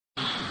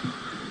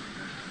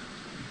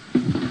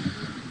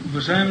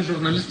Уважаеми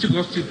журналисти,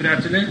 гости и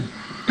приятели,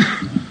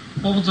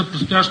 повод за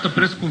предстоящата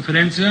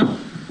пресконференция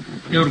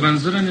е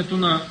организирането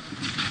на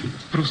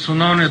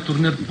професионалния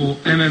турнир по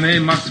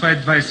ММА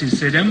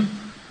MAXFIGHT-27,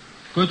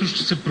 който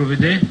ще се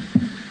проведе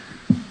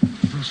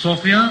в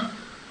София,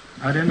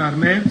 Арена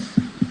Армеец.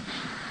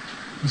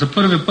 За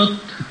първи път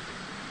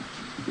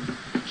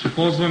ще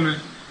ползваме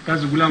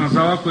тази голяма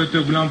зала, което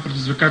е голямо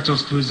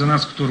предизвикателство и за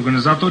нас като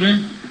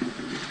организатори.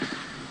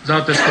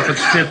 Залата е с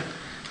капацитет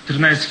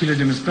 13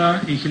 000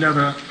 места и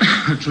 1000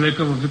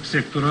 човека в VIP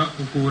сектора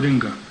около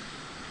ринга.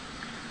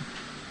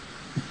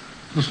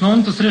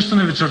 Основната среща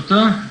на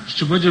вечерта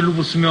ще бъде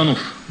Любо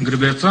Симеонов,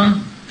 гребеца,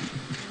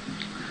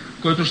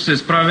 който ще се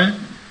изправи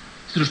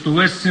срещу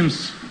Уест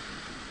Симс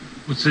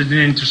от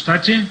Съединените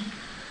щати.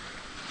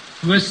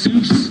 Уест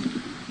Симс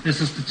е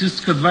със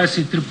статистика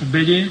 23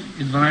 победи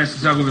и 12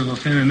 загуби в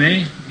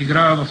ММА,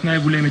 играе в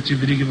най-големите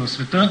вериги в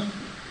света,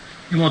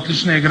 има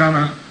отлична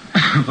игра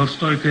в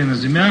стойка и на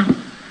земя.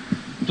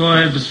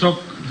 Той е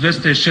висок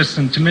 206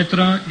 см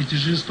и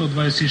тежи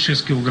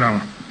 126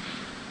 кг.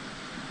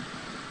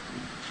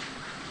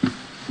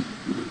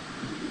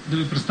 Да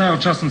ви представя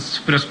участниците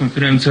в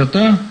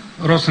пресконференцията: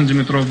 Росен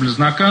Димитров,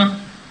 близнака,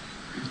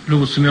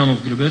 Любо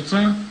Симеонов,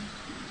 гребеца,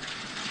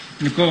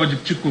 Никола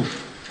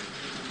Дипчиков,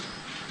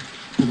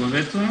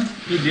 хубавеца,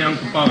 и Диан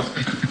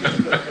Копалски.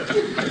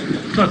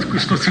 Това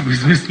току-що си го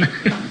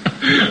измислях.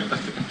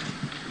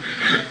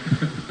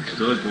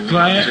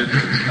 Това е...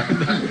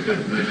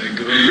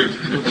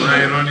 Това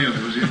е ирония,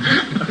 Божи.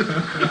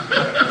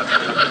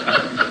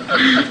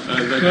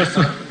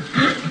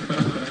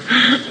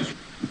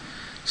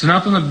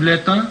 Цената на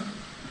билета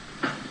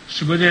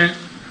ще бъде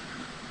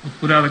от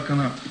порядъка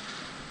на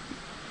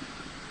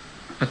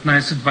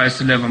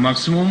 15-20 лева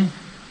максимум.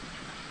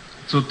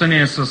 Целта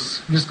ни е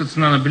с ниска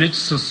цена на билети,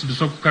 с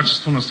високо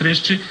качество на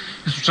срещи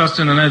и с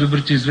участие на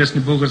най-добрите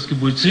известни български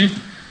бойци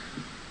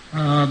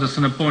да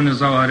се напълни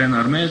зала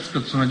Арена Армеец,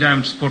 като се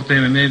надявам, че спорта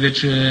ММА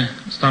вече е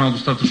станал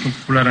достатъчно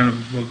популярен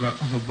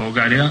в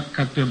България,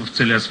 както е в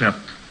целия свят.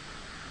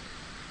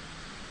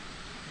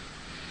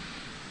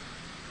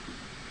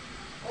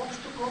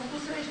 Общо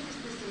колко срещи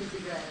ще се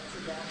изиграят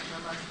сега на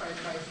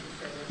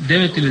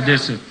MAXFIGHT-27? 9 или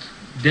 10.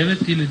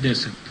 9 или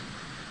 10.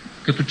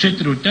 Като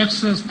 4 от тях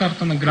са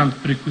старта на Гранд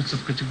При, които са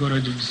в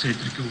категория 93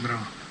 кг.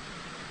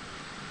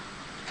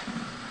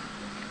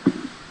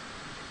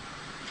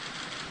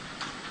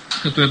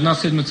 Като една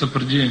седмица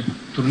преди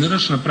турнира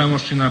ще направим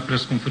още една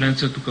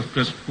пресконференция тук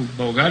в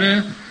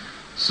България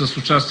с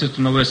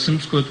участието на Уест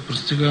Симс, който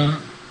пристига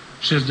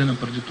 6 дена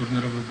преди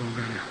турнира в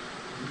България.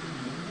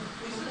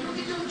 Кои са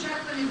другите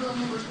очаквани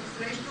вълнуващи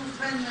срещи,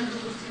 освен на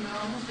Любо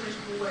Симеонов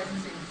срещу Уест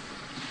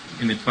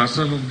Симс? Това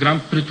са в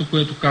Гранд Прито,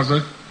 което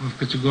казах, в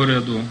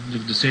категория до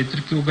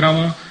 93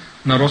 кг,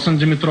 на Росен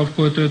Димитров,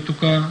 който е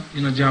тук,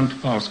 и на Диан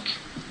Топалски.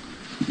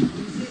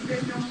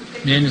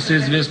 Не са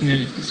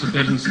известни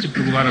съперниците,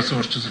 преговаря се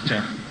още за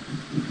тях.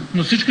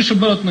 Но всички ще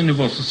бъдат на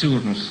ниво, със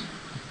сигурност.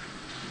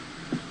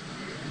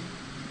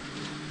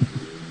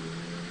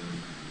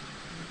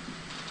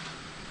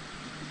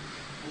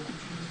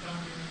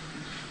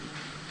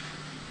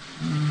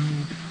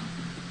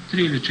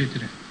 Три или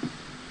 4.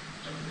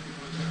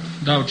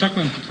 Да,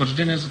 очаквам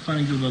потвърждение, затова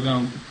не ги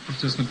обявявам. В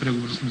процес на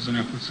преговори сме за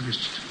някои от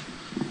срещите.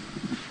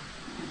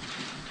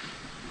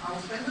 А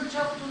освен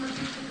началото на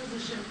битката за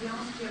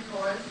шампионския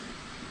пояс,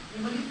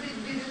 има ли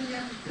предвиден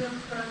някакъв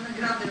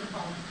награден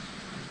фонд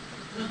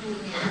на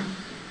турнира?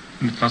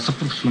 Това са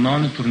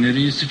професионални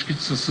турнири и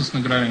всичките са с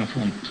награден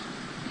фонд. Да,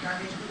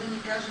 нещо да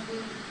ни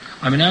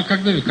кажете? Няма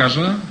как да ви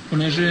кажа,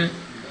 понеже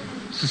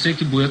със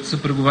всеки боец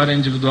се преговаря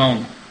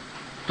индивидуално.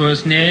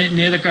 Тоест не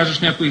е да кажеш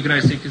някой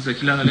играе всеки за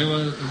 1000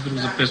 лева, а друг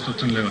за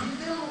 500 лева.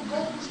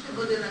 Колко ще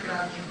бъде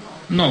наградния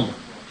фонд? Много.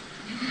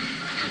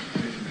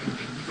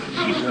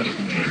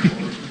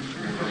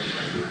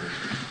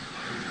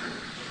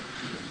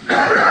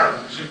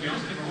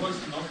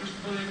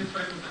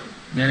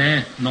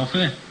 Не, нов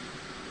е.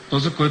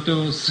 Този, който е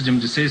в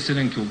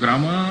 77 кг,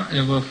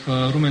 е в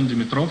Румен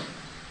Димитров.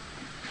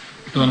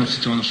 Той е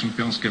носител на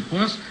шампионския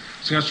пояс.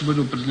 Сега ще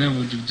бъде определен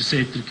в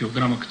 93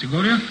 кг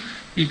категория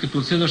и като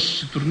от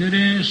следващите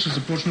турнири ще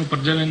започне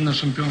определен на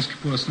шампионски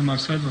пояс на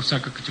MAXFIGHT във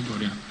всяка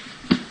категория.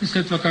 И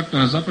след това, както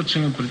на Запад,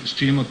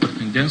 ще има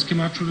претендентски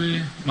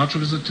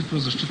мачове за титла,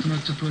 защита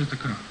на титла и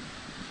така.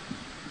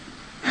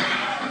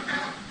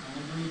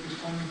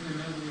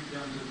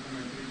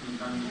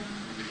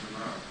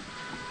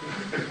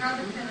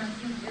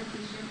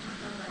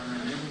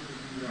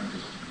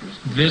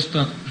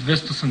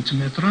 ...200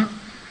 см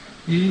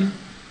и,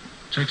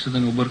 чакай се да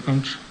не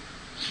объркам, че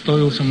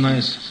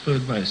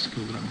 120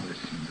 кг.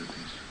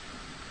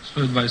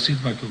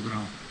 122 кг.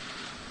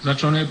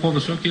 Значи он е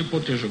по-висок и е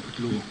по-тежък от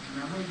Любо.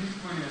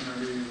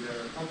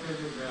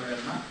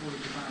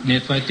 Не,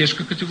 това е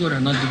тежка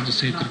категория, над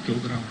 93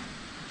 кг.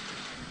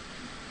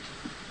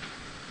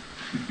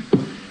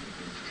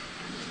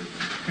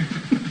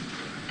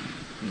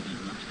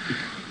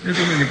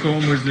 Ето на Никола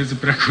му излезе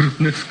пряко от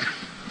днес.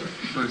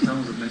 Той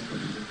само за днес.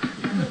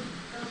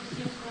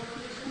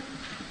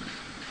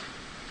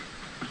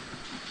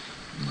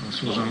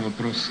 сложен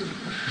въпрос.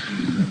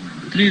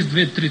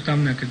 32-3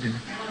 там някъде.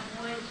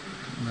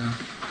 Да.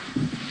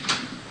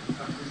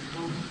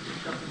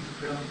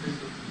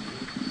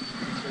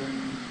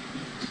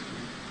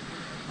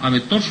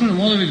 Ами точно не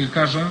мога да ви ги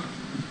кажа,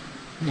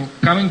 но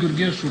Камен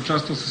Георгиев ще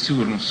участва със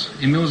сигурност.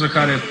 Емил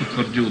Захариев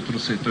потвърди от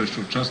Русе и той ще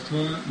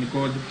участва.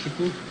 Никола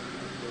Дипчиков.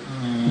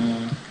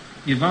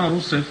 Иван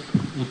Русев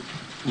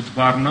от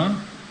Варна.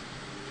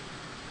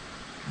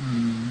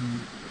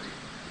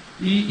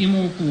 И има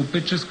около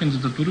 5-6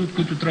 кандидатури, от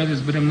които трябва да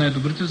изберем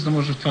най-добрите, за да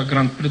може в това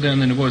гранд при да е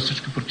на ниво и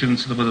всички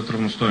противници да бъдат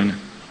равностойни.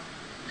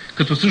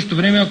 Като в същото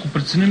време, ако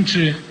преценим,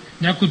 че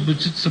някои от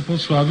бойците са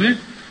по-слаби,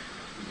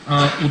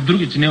 от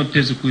другите, не от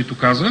тези, които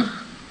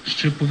казах,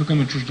 ще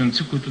повикаме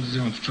чужденци, които да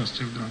вземат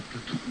участие в гранд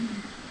прито.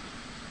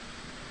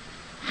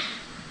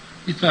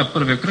 И това е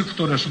първия кръг,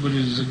 втория ще бъде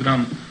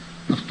изигран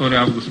на 2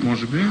 август,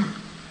 може би.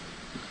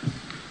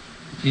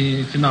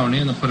 И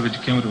финалният е на 1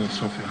 декември в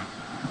София.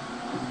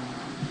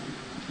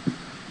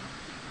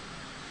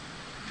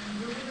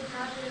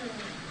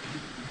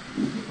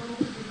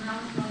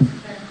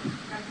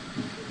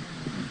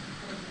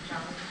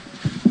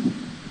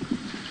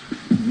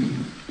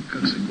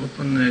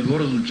 Не го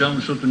разлучавам,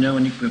 защото няма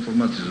никаква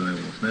информация за него.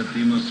 В нея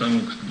има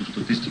само като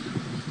статистика.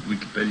 В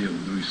Википедия,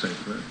 в други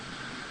сайтове.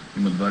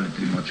 Има 2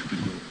 или 3 мача,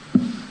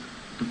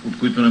 от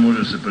които не може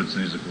да се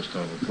прецени за какво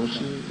става въпрос.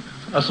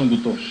 Аз съм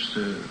готов. Ще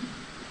се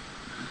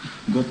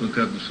готвя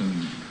както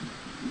съм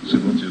се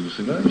готвил до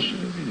сега и ще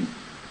видим.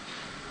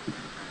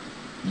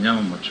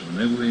 Няма мача в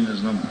него и не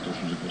знам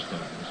точно за какво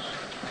става въпрос.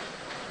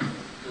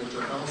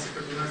 Очаквава се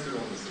като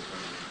най-сериозна се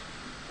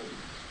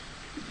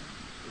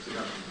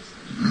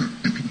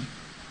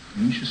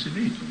Ще се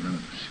види това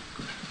времето си.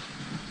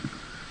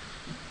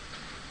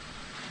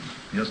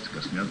 И аз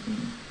така смятам.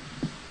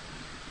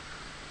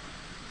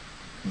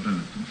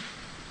 Времето.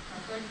 А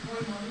той твой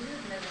може ли да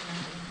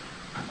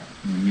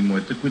гледа? И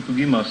моите, които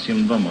ги има, аз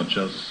имам 2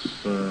 мача. Аз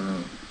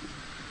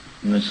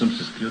не съм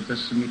се скрил, те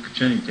са ми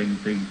качени.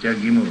 Тя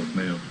ги има в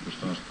медийното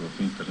пространство, в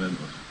интернет,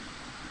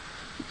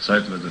 в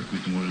сайтовете, в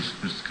които може да се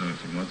търси такава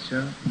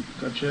информация.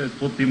 Така че,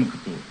 каквото има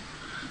като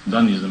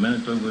данни за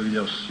мен, той го е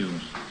видял със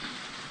сигурност.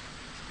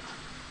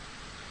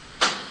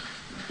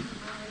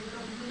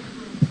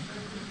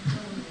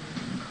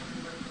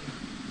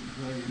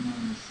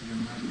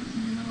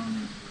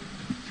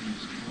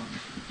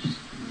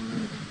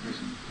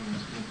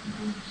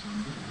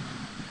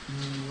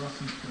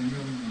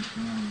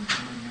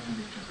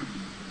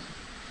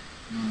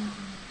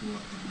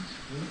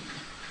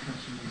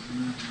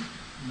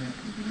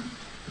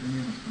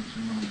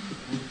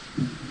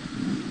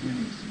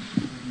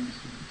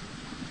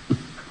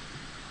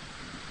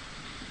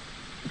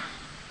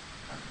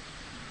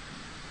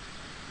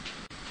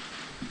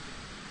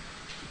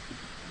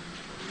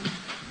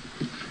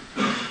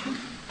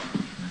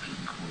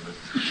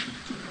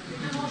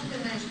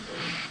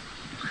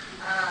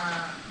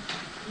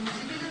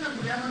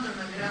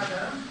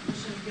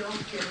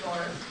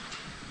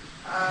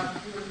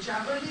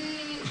 Получава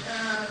ли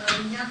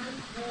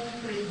някакво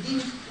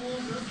предимство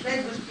за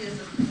следващия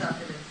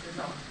състезателен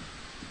сезон?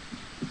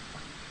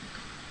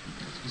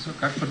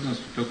 Как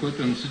предимство? Той,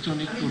 който е носител,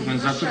 никакво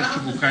организатор ще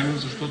го каним,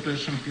 защото е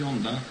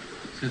шампион, да.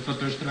 След това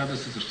той ще трябва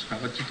да се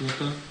защитава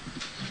титлата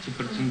срещу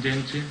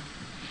претенденти,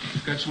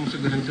 така че му са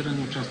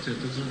гарантирани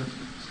участията за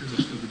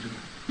следващата година.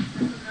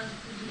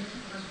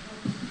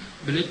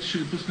 Билетите ще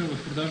ги пуснем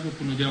в продажба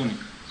понеделник.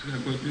 Сега,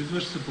 който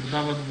идва, ще се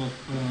продават в...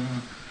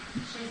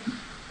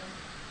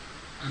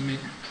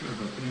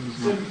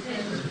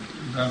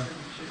 Да,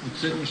 от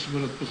 7 ще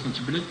бъдат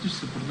пуснати билетите, ще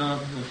се продават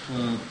в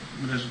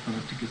мрежата на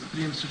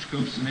TicketStream, всички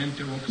офиси на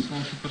МТЛ, офис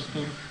на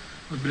Суперстор,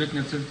 в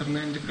билетния център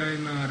на НДК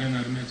и на Арена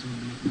Армейца в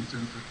билетния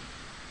център.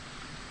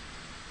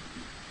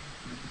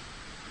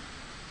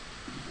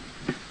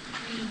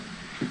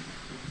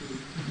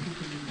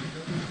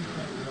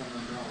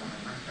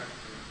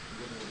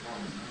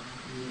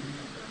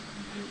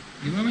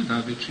 Имаме,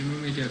 да, вече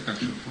имаме идея как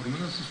ще е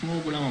оформена. С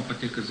много голяма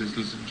пътека за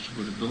излизане ще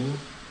бъде долу.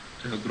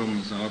 Тя е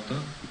огромна залата.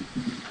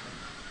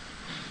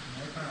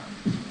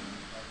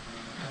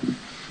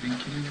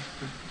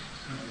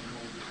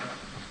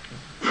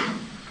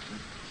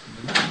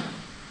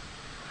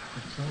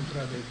 Само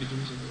трябва да я видим,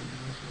 за да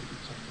видим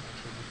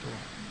че е готова.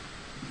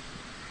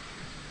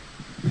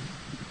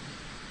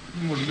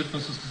 Но може би това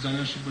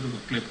състезание ще бъде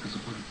в клетка за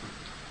първи път.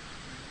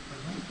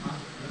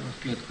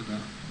 В клетка, да.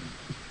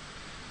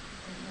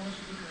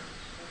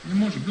 Не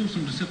може би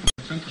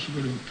 80% ще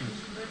бъде в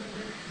клетка.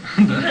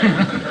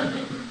 Да.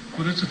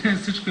 Поръча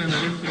всичко е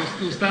наред.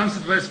 Оставам се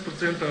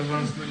 20%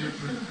 аванс, нали?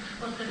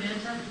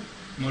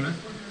 Моля?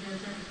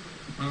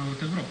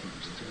 От Европа.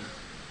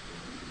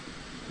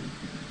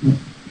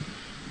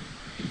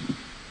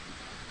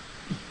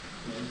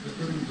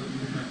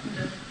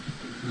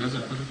 Да,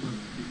 за първи път.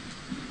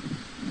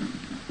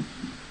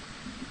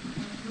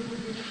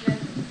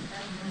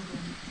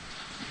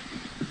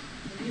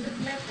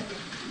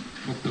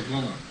 В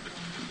октагона.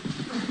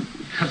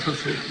 Казва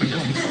се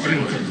октагон с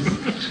принцип.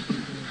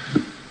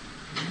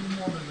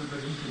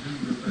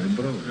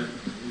 Браво.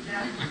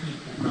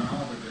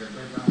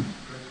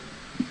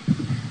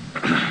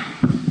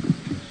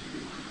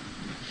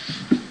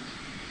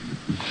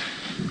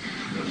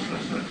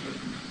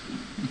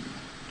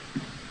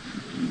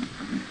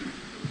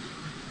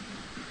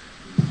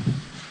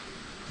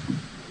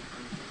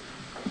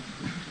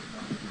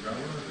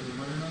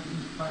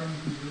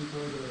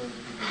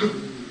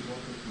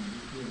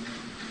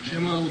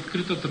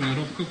 открита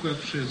тренировка,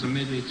 която ще е за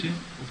медиите,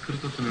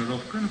 открита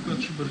тренировка, на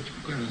която ще бъдете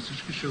поканени на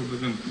всички, ще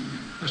обявим.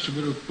 Това ще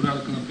бъде от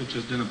порядъка на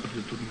 5-6 дена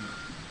преди турнира.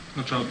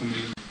 Началото на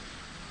юни.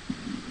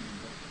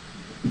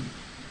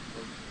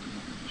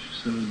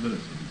 Ще се разбере.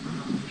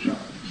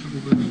 Ще го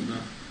обявим,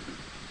 да.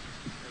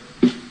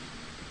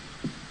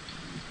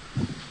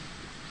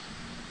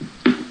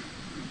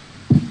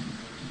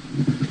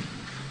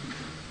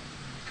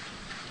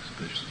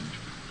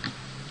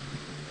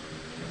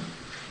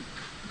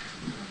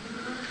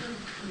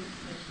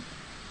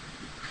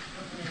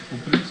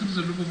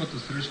 За любовата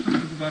среща,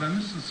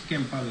 преговаряме с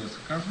Кен Павел, се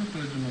казва.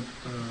 Той е един от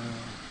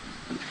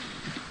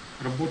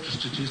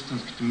работещите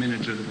истинските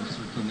менеджери в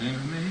света на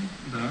ММА.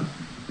 Да.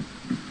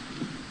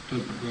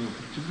 Той предлага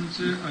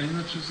противници, а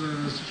иначе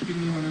за всички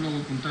ние имаме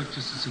много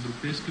контакти с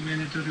европейски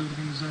менеджери и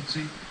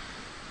организации.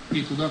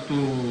 И когато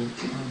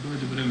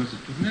дойде време за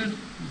турнир,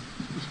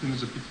 пускаме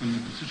запитване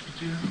до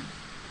всичките,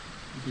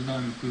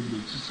 наблюдаваме кои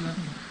бойци са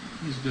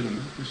и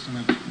избираме, кои са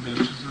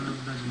най-подходящи за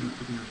дадения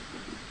турнир.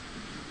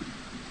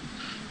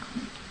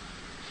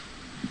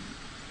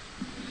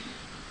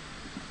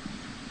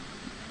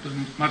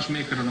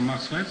 Матчмейкъра на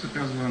MAXFIGHT се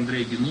казва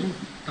Андрей Генуров.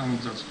 Там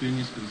отзад стои,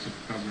 не иска да се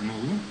показва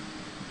много.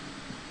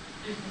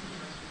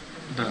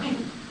 Да.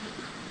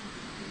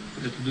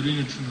 Ето дори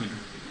не чуна,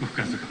 го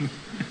казахме.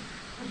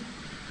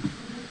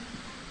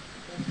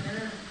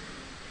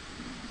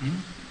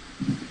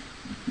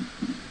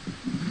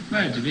 Това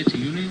е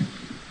 9 юни.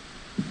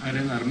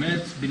 Арена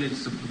Армеец. Билети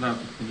се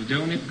продават от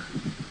понеделник.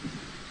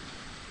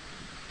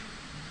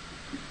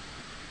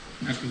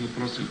 Някакви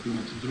въпроси, ако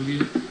имате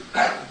други.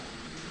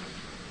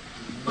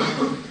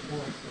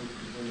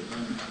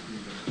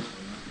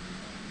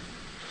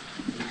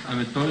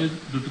 Ами той,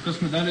 до тук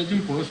сме дали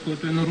един пояс,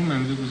 който е на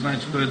Румен. Вие го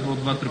знаете, той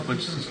едва 2-3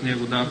 пъти с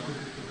него, да.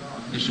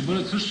 И ще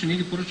бъдат също, че ние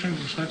ги поръчваме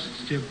в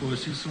щатите тези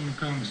пояси и са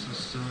уникални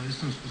с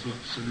истинско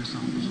злато, не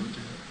само по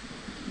златие.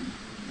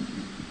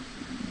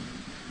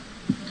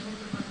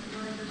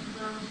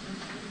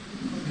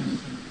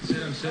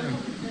 Седем.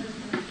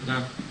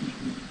 Да.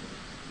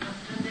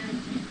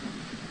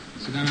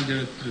 Сега на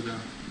 9-3, да.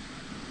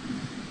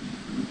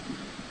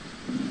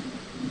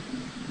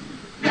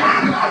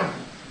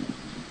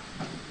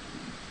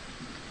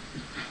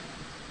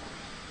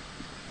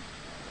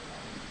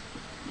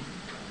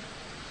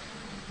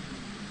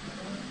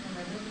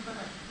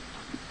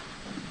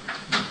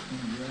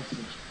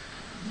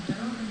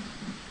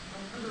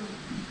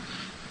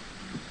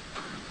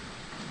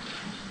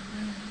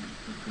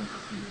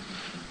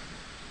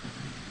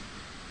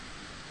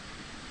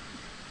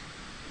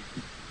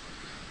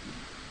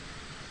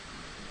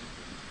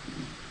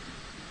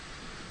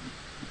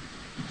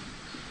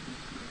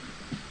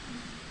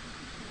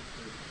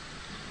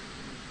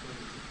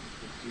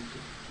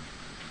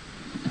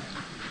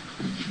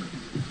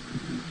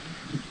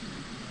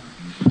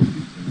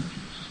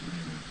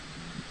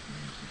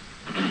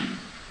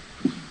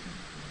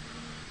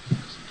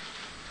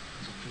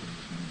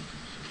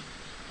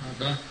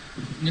 Да.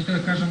 Нека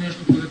да кажа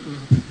нещо, което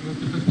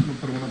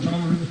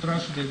първоначално Любо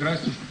трябваше да играе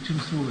срещу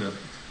Тим Силвия,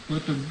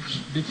 който е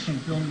бив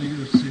шампион на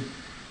UFC.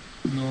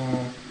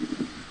 Но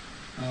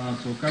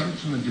се оказва,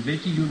 че на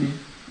 9 юни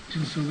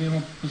Тим Силвия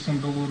има подписан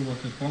договор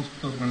в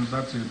японската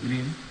организация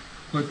Dream,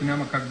 който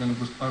няма как да не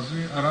го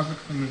спази, а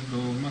разликата между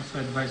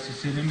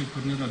MAXFIGHT-27 и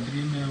турнира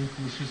Dream е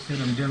около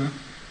 6-7 дена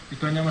и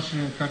той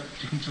нямаше как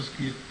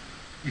технически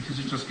и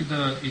физически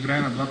да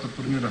играе на двата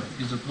турнира.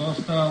 И затова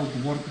остава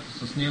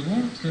оговорката с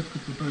него, след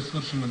като той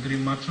свърши на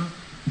Dream матча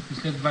и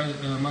след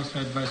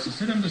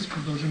MAXFIGHT-27 да си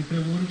продължим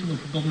преговорите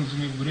в удобно за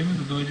него време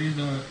да дойде и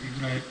да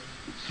играе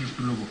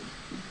срещу Любо.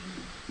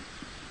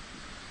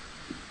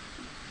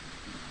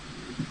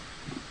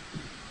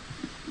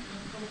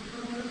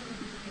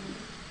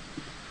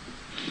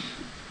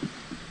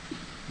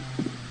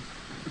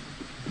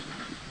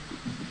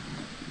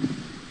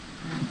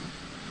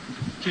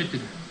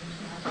 Четири,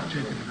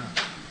 да.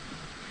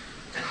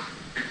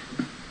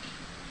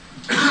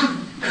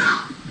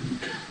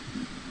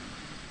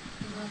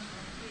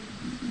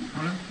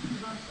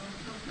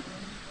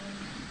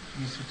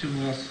 На Свети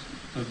Влас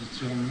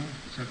традиционно,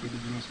 всяка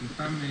година сме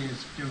там и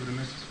септември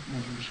месец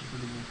може би ще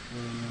бъде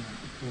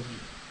в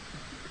Пловдив.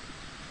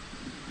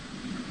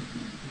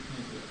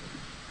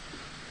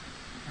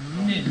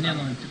 Не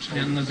на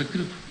античния, на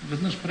закрито.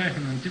 Веднъж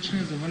правихме на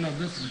античния, заваля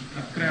дъс,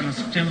 а в края на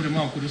септември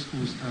малко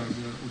рисково става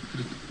за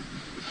открито.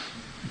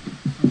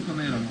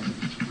 Панера може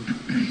да ще бъде.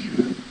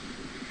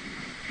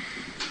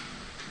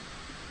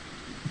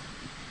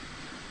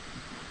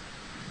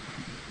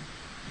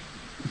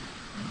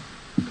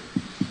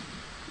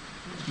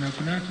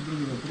 Ако нямате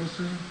други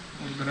въпроси,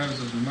 благодаря ви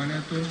за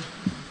вниманието.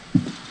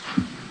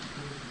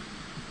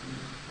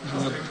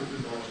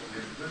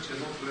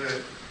 Едното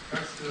е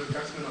как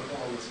сме на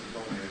фона на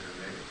световния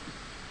ежедневие.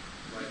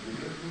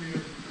 И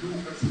друго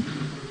как се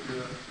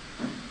вижда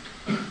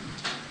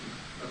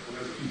поне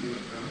за година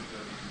времето.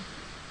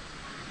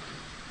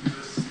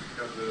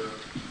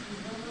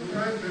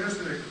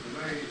 Най-интересен е като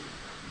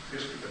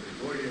най-тежка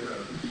категория.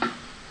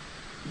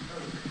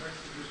 Как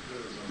се вижда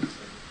за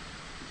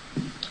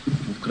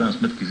крайна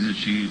сметка излиза,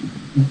 че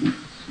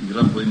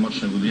игра по един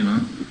мач на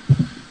година.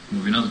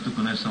 Новината тук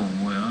не е само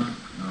моя.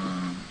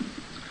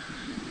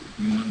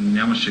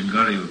 Нямаше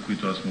гари, в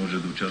които аз може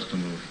да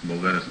участвам в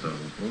България, става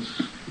въпрос.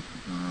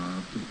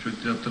 Тук човек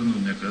трябва да тръгне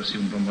от някъде. Аз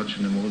имам два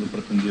мача, не мога да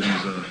претендирам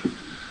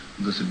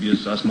да се бия.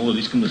 Аз мога да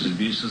искам да се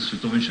бия с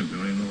световни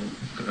шампиони, но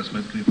в крайна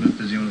сметка никой не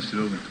те взима на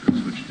сериозно. В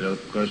такъв случай трябва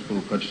да покажеш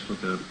първо качество,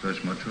 трябва да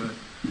покажеш мачове.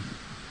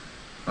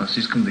 Аз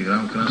искам да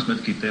играем, в крайна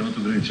сметка и те имат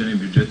ограничени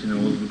бюджети, не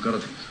могат да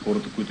докарат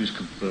хората, които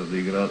искат да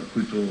играят,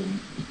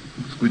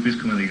 с които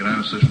искаме да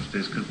играем, всъщност те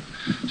искат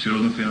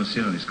сериозно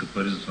финансиране, искат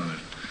пари за това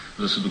нещо.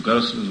 За да се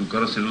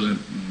докара сериозен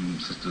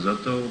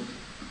състезател,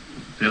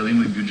 трябва да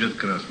има и бюджет,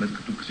 крайна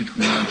сметка. Тук всичко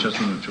няма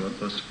частни начала,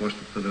 това се плаща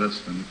от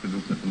федерацията, никой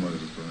друг не помага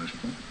за това нещо.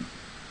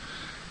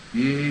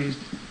 И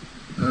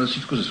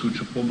всичко се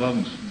случва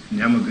по-бавно.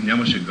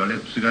 Нямаше гали,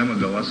 ето сега има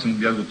гала, аз съм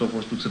бях готов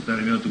още от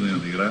септември миналата година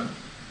да играя.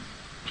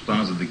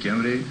 Остана за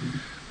декември,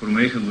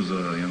 промениха го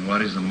за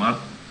януари, за март.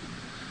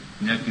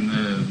 Някакви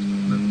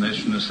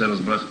нещо не се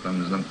разбраха там,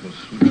 не знам какво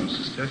се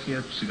случва с тях и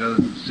ето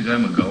сега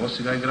има гала,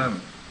 сега играем.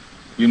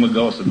 Има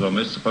гала след 2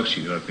 месеца, пак ще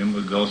играя.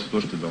 Има гала след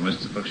още 2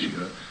 месеца, пак ще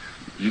играя.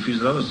 Жив и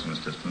здраве съм,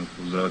 естествено,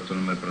 ако здравето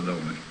не ме е предало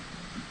нещо.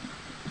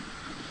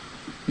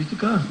 И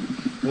така,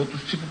 каквото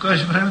ще си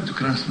покаже времето,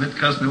 крайна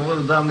сметка, аз не мога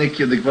да давам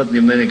някакви адекватни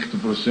мнения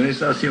като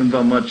професионалист. Аз имам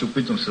 2 мача,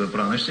 опитвам се да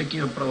правя нещо, всеки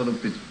има право да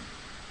опитвам.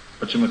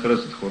 Това, че ме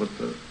харесват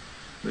хората,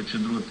 вече е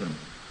друга тема.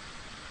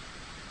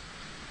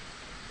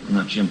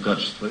 Значи имам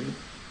качества и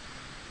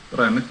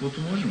правим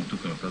каквото можем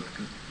тук нататък.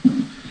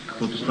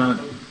 Каквото стане.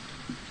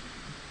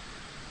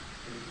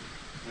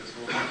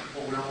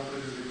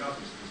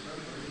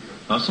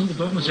 Аз съм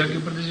готов на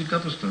всяки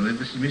предизвикателства. Не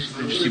да си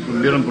мислите, че си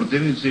пробирам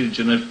противници или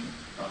че нещо.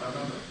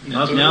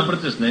 Аз нямам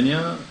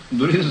притеснения,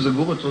 дори да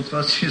загубя,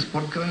 това си е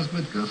спорт, крайна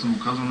сметка. Аз съм го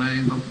казал не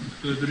един път.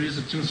 Той дори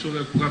за Тим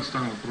Силвия, когато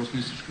стана въпрос,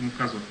 ние всички му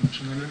казвахме,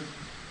 че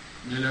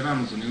не е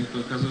рано за него.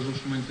 Той каза,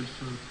 защото ме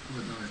интересува.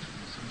 Давайте,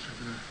 само ще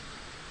играе.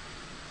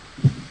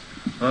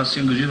 Аз си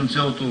ангажирам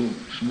цялото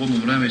свободно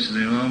време и се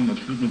занимавам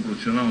абсолютно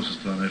професионално с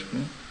това нещо.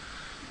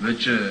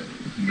 Вече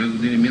 2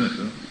 години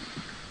минаха.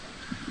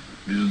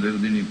 Близо 2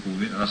 години и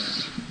половина.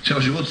 Аз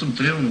цял живот съм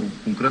тренирал, но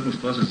конкретно с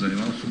това се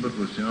занимавам супер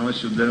професионално и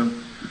си отделям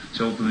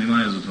цялото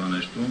внимание за това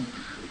нещо.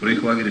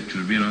 Правих лагери в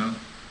чужбина,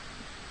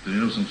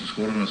 тренирал съм с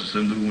хора на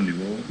съвсем друго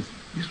ниво.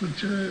 Мисля,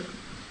 че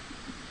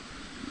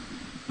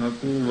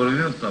ако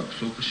вървим в тази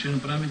посока, ще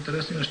направим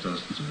интересни неща.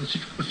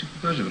 Всичко си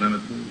покаже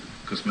времето,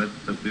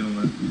 късметата, ако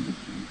имаме.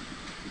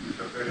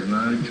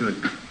 Знае ли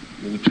човек?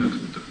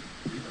 Очаквате.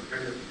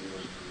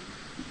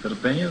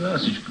 Търпение, да,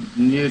 всичко.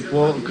 Ние,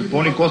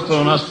 какво ни коства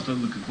на нас?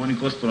 Какво ни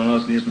коства на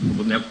нас? Ние сме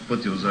по няколко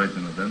пъти в залите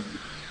на ден.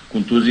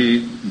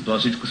 Контузии, това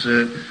всичко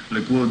се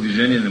лекува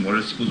движение, не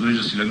можеш да си позволиш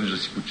да си легнеш, да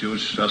си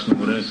почиваш. Аз на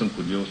море не съм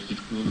ходил,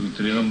 всичко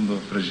тренирам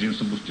в режим,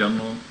 съм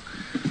постоянно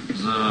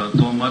за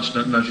този матч.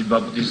 Значи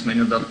 2 пъти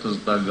сменя датата за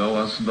тази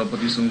гала, аз 2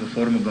 пъти съм във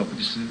форма, 2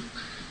 пъти се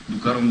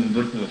докарвам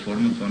върху във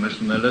форма. Това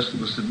нещо не е лесно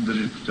да се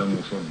държиш постоянно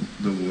във форма,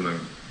 дълго време.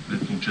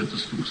 Ето момчета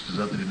са тук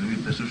състезатели, да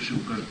видите, те също ще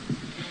го кажат.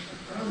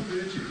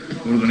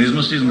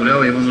 Организма се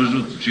изморява, има нужда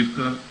от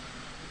почивка.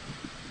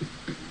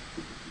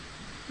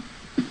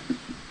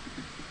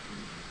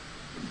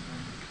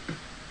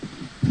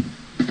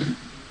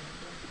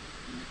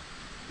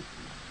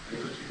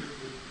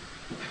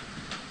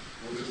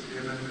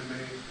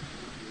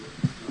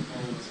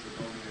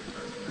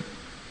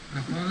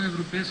 На плана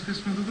европейска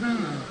сме добре,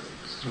 на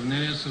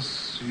сравнение с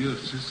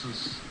UFC, с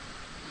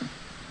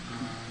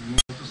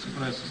може да се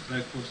прави с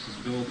Страйков,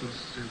 с Белатор,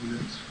 с тези големи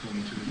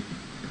световни телевизии,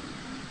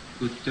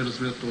 които те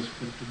развиват този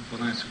спорт от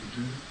 12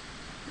 години.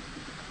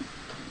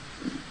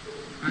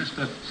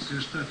 Щатите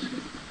си щати.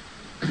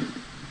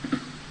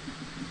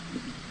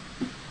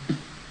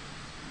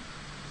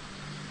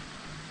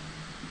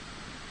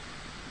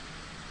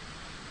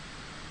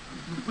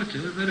 Но пътя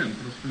да дадем,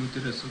 просто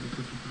интереса,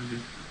 докато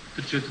преди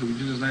 3-4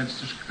 години знаете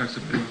всички как се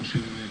приемаше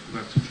и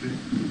когато се чуи.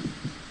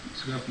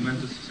 Сега в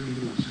момента е съвсем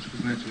друго. Всички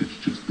знаете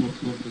вече, че спорт,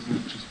 хората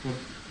знаят, че спорт.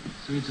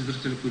 Самите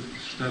зрители, които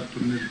посещават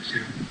турнирите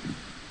си,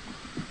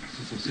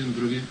 са съвсем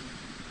други.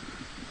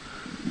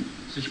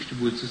 Всичките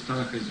бойци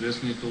станаха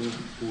известни и то в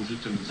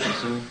положителен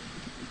смисъл.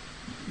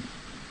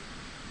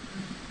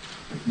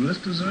 Днес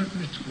сте знаете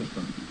вижте какво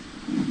стана.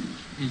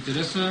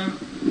 Интереса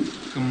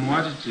към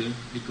младите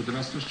и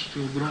подрастващите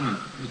е огромен.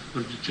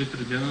 Преди 4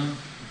 дена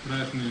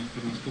правихме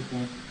първенство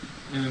по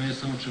ММА,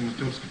 само че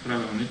аматьорски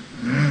правилник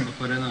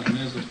в арена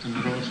Армеец в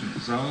тренировъчната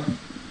зала.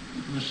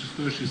 Имаше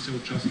 160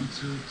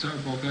 участници от цяла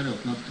България,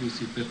 от над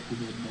 35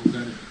 клуба от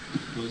България.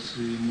 Тоест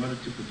и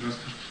младите и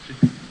подрастващите,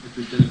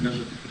 които и те да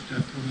кажат, и при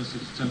тях трудно са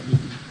деца,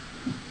 които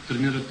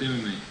тренират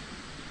ММА.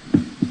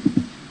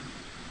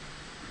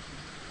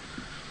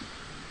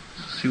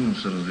 Сигурно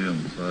се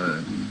развивам. Това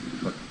е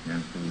факт.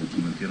 Няма какво да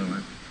коментираме.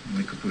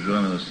 Нека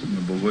пожелаваме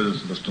на Благой да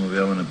се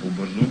възстановяване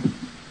по-бързо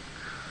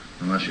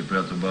на нашия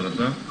приятел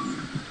Барата.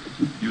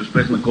 И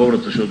успех на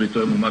Кобрата, защото и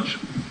той има матч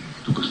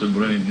тук след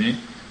броени дни.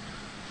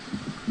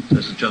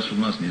 Те са част от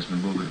нас, ние сме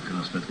българи,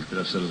 крайна сметка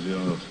трябва да се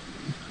развиваме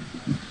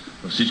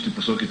в Във всички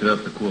посоки трябва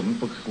да атакуваме,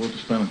 пък каквото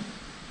стане.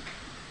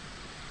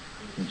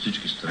 От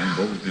всички страни,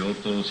 Бог било,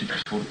 то всички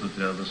спорта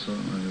трябва да са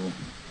на ниво.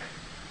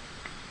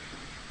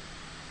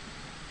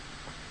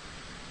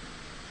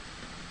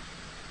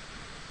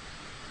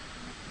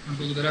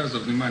 Благодаря за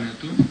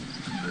вниманието.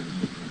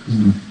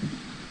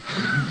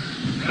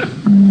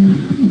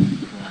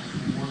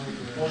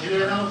 Може ли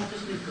една обща